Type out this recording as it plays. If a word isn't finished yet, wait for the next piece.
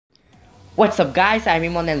What's up guys, I'm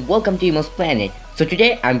Imon and welcome to Imon's Planet. So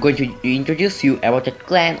today I'm going to introduce you about a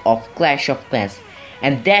clan of Clash of Clans,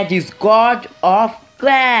 and that is God of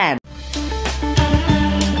Clan.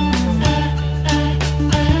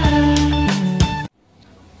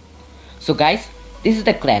 So guys, this is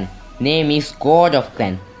the clan. Name is God of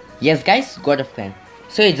Clan. Yes guys, God of Clan.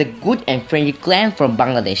 So it's a good and friendly clan from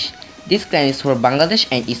Bangladesh. This clan is for Bangladesh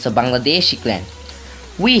and it's a Bangladeshi clan.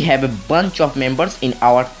 We have a bunch of members in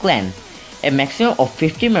our clan. A maximum of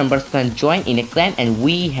 50 members can join in a clan and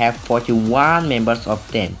we have 41 members of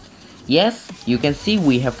them. Yes, you can see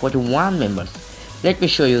we have 41 members. Let me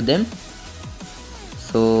show you them.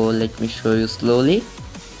 So let me show you slowly.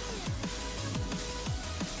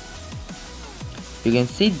 You can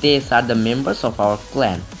see these are the members of our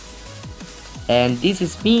clan. And this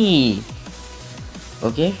is me.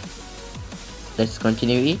 Okay, let's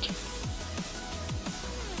continue it.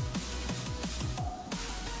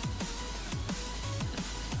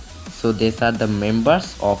 So these are the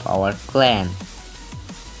members of our clan.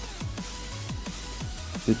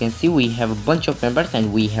 You can see we have a bunch of members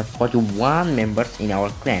and we have 41 members in our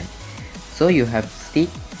clan. So you have see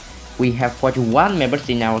we have 41 members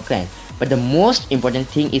in our clan. But the most important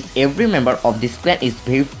thing is every member of this clan is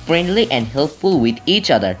very friendly and helpful with each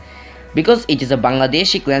other. Because it is a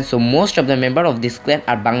Bangladeshi clan, so most of the members of this clan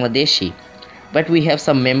are Bangladeshi. But we have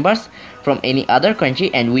some members from any other country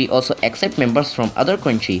and we also accept members from other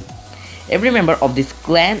country. Every member of this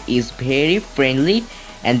clan is very friendly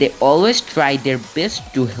and they always try their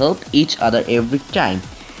best to help each other every time.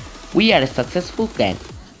 We are a successful clan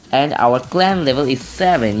and our clan level is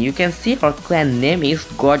 7. You can see our clan name is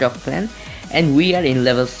God of Clan and we are in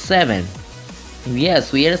level 7.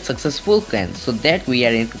 Yes, we are a successful clan, so that we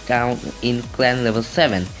are in clan level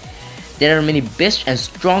 7. There are many best and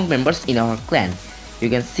strong members in our clan. You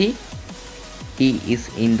can see he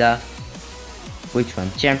is in the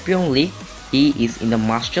Champion League, he is in the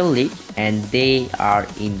Master League, and they are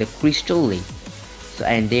in the Crystal League. So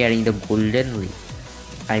and they are in the Golden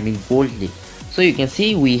League, Gold League. So you can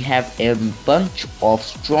see we have a bunch of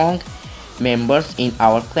strong members in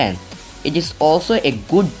our clan. It is also a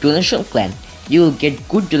good donation clan. You will get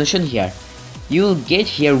good donation here. You will get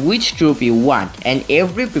here which troop you want, and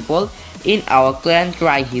every people in our clan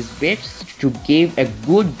try his best to give a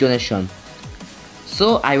good donation.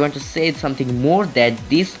 So I want to say something more, that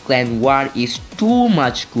this clan war is too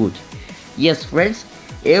much good. Yes friends,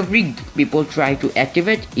 every people try to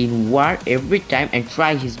activate in war every time and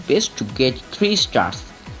try his best to get 3 stars.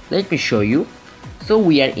 Let me show you. So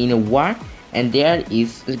we are in a war and there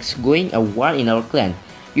is going a war in our clan.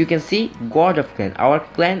 You can see God of Clan. Our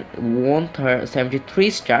clan won 73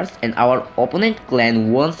 stars and our opponent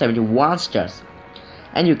clan won 71 stars.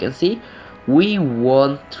 And you can see we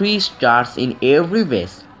won 3 stars in every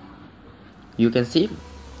base. You can see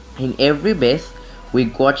in every base we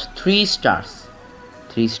got 3 stars.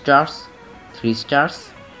 3 stars, 3 stars,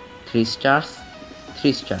 3 stars,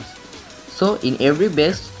 3 stars. So in every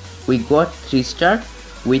base we got 3 stars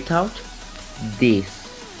without this.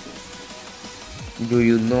 Do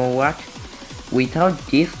you know what? Without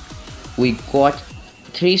this we got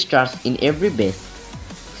 3 stars in every base.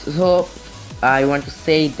 So I want to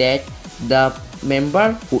say that the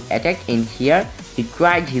member who attacked in here, he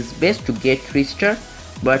tried his best to get 3 stars,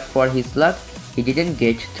 but for his luck he didn't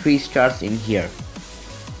get 3 stars in here.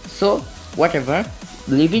 So whatever,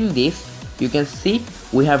 leaving this, you can see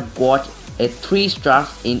we have got a 3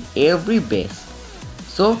 stars in every base.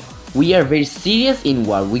 So we are very serious in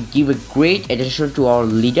war. We give a great attention to our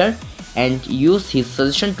leader and use his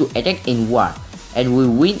suggestion to attack in war, and we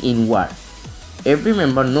win in war. Every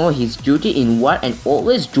member know his duty in war and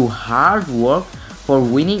always do hard work for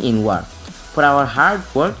winning in war. For our hard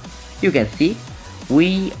work, you can see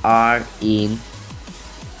we are in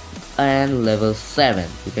clan level 7.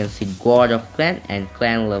 You can see God of Clan and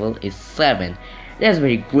clan level is 7. That's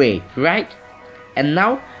very great, right? And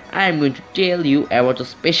now I am going to tell you about a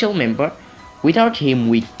special member. Without him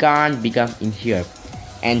we can't become in here,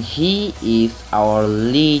 and he is our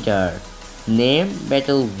leader. Name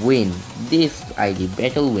Battlewin. This ID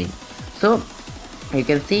Battlewin. So you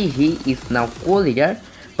can see he is now co-leader,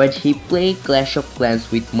 but he play Clash of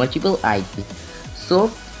Clans with multiple ID. So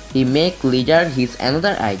he make leader his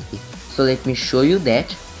another ID. So let me show you that.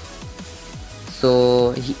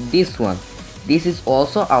 So this one, this is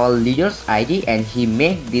also our leader's ID and he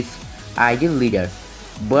make this ID leader,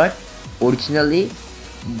 but originally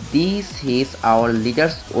this is our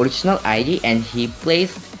leader's original ID and he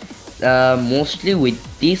plays mostly with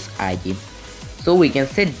this ID. So we can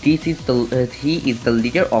say this is he is the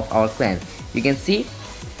leader of our clan. You can see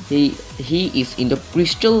he is in the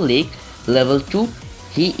Crystal League Level 2,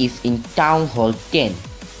 he is in Town Hall 10,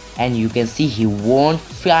 and you can see he won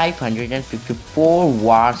 554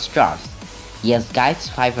 war stars. Yes guys,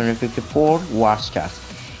 554 war stars.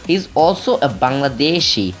 He's also a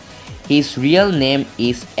Bangladeshi. His real name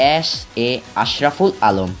is S.A. Ashraful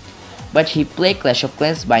Alam, but he played Clash of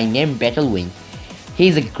Clans by name Battlewing. He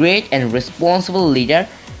is a great and responsible leader.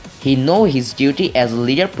 He knows his duty as a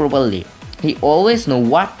leader properly. He always knows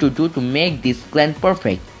what to do to make this clan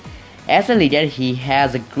perfect. As a leader, he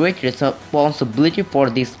has a great responsibility for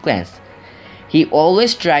these clans. He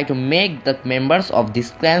always tries to make the members of this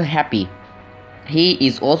clan happy. He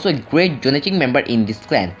is also a great donating member in this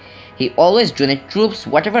clan. He always donates troops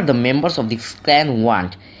whatever the members of this clan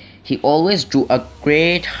want. He always do a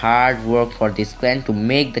great hard work for this clan to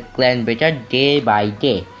make the clan better day by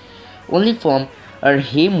day. Only from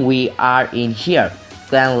him we are in here,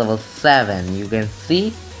 clan level 7. You can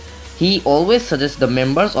see he always suggests the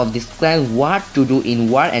members of this clan what to do in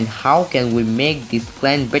war and how can we make this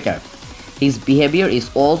clan better. His behavior is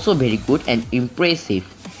also very good and impressive.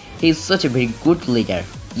 He is such a very good leader.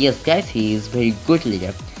 Yes guys, he is very good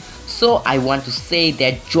leader. So I want to say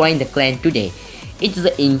that join the clan today. It is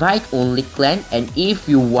an invite only clan, and if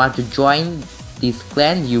you want to join this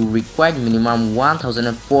clan you require minimum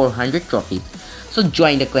 1400 trophies. So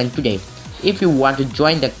join the clan today. If you want to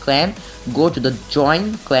join the clan, go to the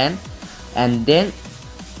join clan and then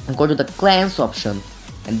go to the clans option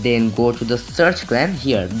and then go to the search clan.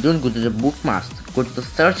 Here don't go to the bookmarks, go to the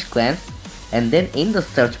search clan and then in the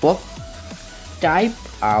search box type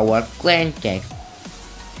our clan tag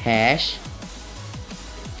hash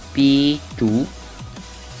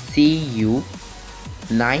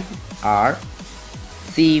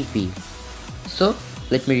P2CU9RCV. So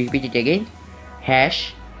let me repeat it again,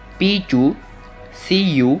 hash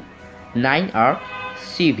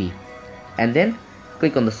P2CU9RCV, and then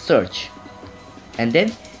click on the search, and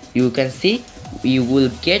then you can see you will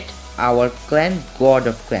get our clan God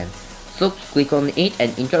of Clans. So click on it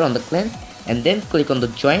and enter on the clan and then click on the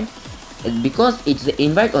join. Because it's the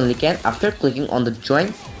invite only clan, after clicking on the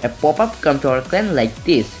join a pop-up come to our clan like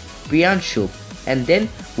this, Priyanshu, and then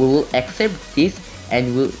we will accept this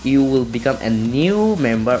and you will become a new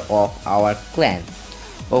member of our clan.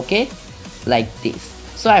 Okay, like this.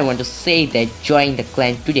 So I want to say that join the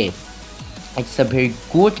clan today. It's a very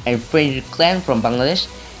good and friendly clan from Bangladesh,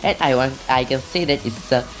 and I can say that it's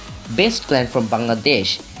the best clan from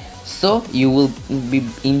Bangladesh. So you will be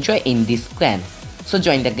enjoy in this clan. So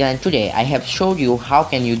join the clan today. I have showed you how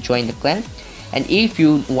can you join the clan, and if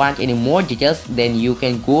you want any more details then you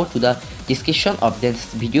can go to the description of this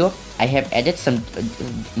video. I have added some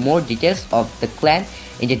more details of the clan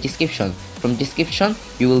in the description. From description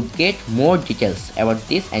you will get more details about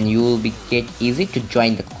this and you will get easy to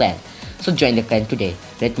join the clan. So join the clan today.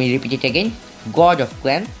 Let me repeat it again, God of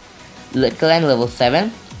Clan, clan level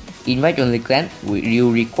 7, invite only clan.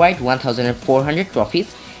 You require 1400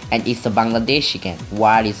 trophies and it's a Bangladeshi clan.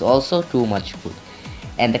 War is also too much good.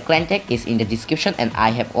 And the clan tag is in the description, and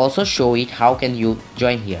I have also show it how can you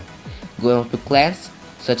join here. Go to clans,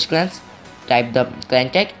 search clans, type the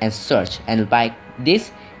clan tag and search, and by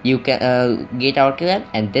this you can get our clan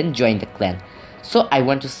and then join the clan. So I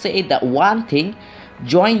want to say that one thing,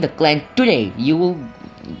 join the clan today. You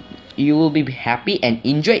will be happy and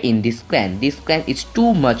enjoy in this clan. This clan is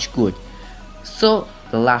too much good. So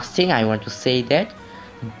the last thing I want to say that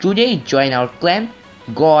today join our clan,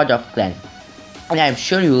 God of Clan, and I am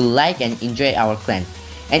sure you will like and enjoy our clan.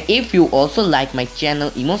 And if you also like my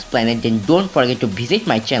channel Emo's Planet, then don't forget to visit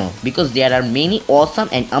my channel because there are many awesome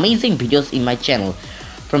and amazing videos in my channel.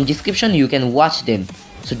 From description you can watch them.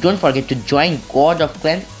 So don't forget to join God of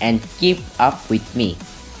Clan and keep up with me.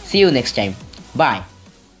 See you next time. Bye.